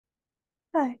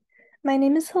Hi, my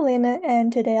name is Helena,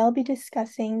 and today I'll be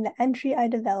discussing the entry I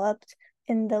developed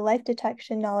in the life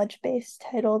detection knowledge base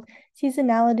titled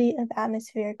Seasonality of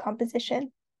Atmospheric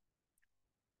Composition.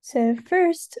 So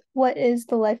first, what is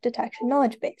the life detection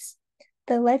knowledge base?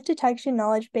 The life detection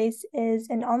knowledge base is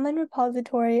an online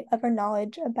repository of our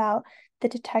knowledge about the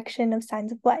detection of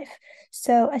signs of life.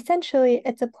 So essentially,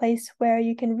 it's a place where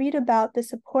you can read about the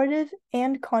supportive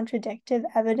and contradictive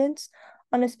evidence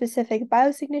on a specific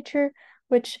biosignature,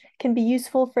 which can be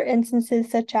useful for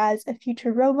instances such as a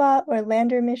future robot or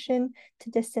lander mission to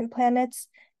distant planets,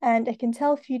 and it can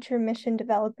tell future mission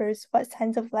developers what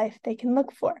signs of life they can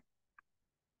look for.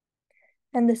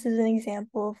 And this is an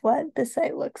example of what the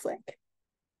site looks like.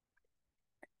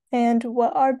 And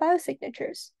what are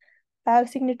biosignatures?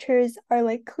 Biosignatures are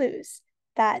like clues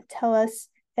that tell us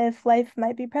if life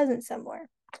might be present somewhere.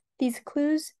 These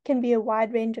clues can be a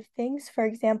wide range of things, for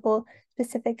example,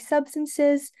 specific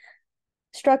substances,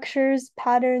 structures,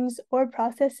 patterns, or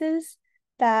processes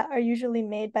that are usually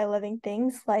made by living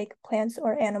things like plants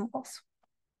or animals.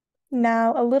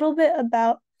 Now, a little bit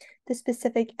about the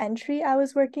specific entry I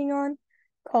was working on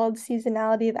called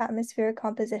Seasonality of Atmospheric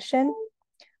Composition.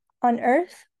 On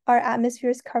Earth, our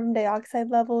atmosphere's carbon dioxide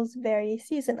levels vary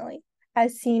seasonally,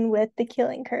 as seen with the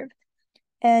Keeling curve.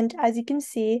 And as you can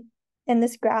see in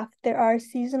this graph, there are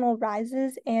seasonal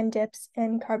rises and dips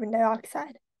in carbon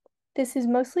dioxide. This is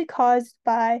mostly caused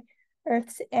by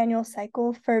Earth's annual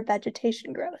cycle for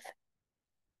vegetation growth.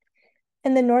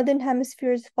 In the Northern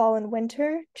Hemisphere's fall and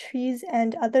winter, trees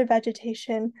and other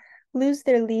vegetation lose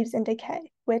their leaves and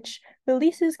decay, which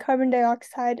releases carbon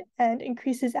dioxide and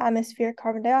increases atmospheric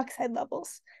carbon dioxide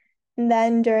levels. And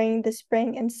then during the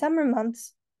spring and summer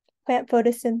months, plant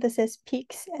photosynthesis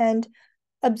peaks and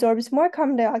absorbs more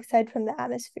carbon dioxide from the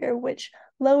atmosphere, which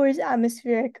lowers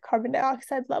atmospheric carbon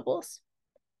dioxide levels.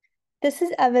 This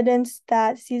is evidence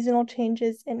that seasonal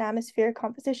changes in atmospheric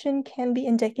composition can be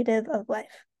indicative of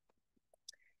life.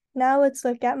 Now let's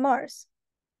look at Mars.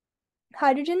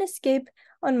 Hydrogen escape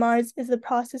on Mars is the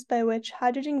process by which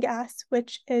hydrogen gas,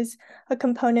 which is a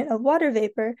component of water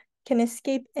vapor, can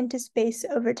escape into space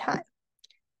over time.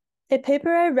 A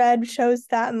paper I read shows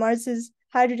that Mars's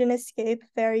hydrogen escape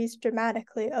varies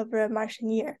dramatically over a Martian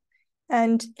year,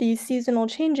 and these seasonal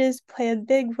changes play a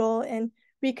big role in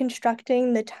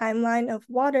reconstructing the timeline of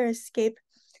water escape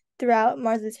throughout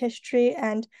Mars's history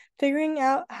and figuring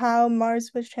out how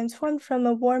Mars was transformed from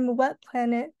a warm, wet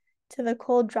planet to the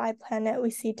cold, dry planet we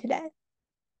see today.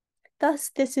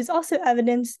 Thus, this is also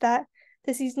evidence that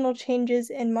the seasonal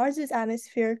changes in Mars's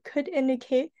atmosphere could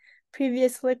indicate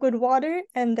previous liquid water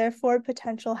and therefore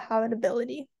potential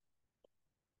habitability.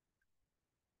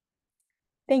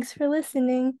 Thanks for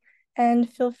listening, and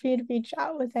feel free to reach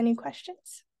out with any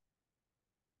questions.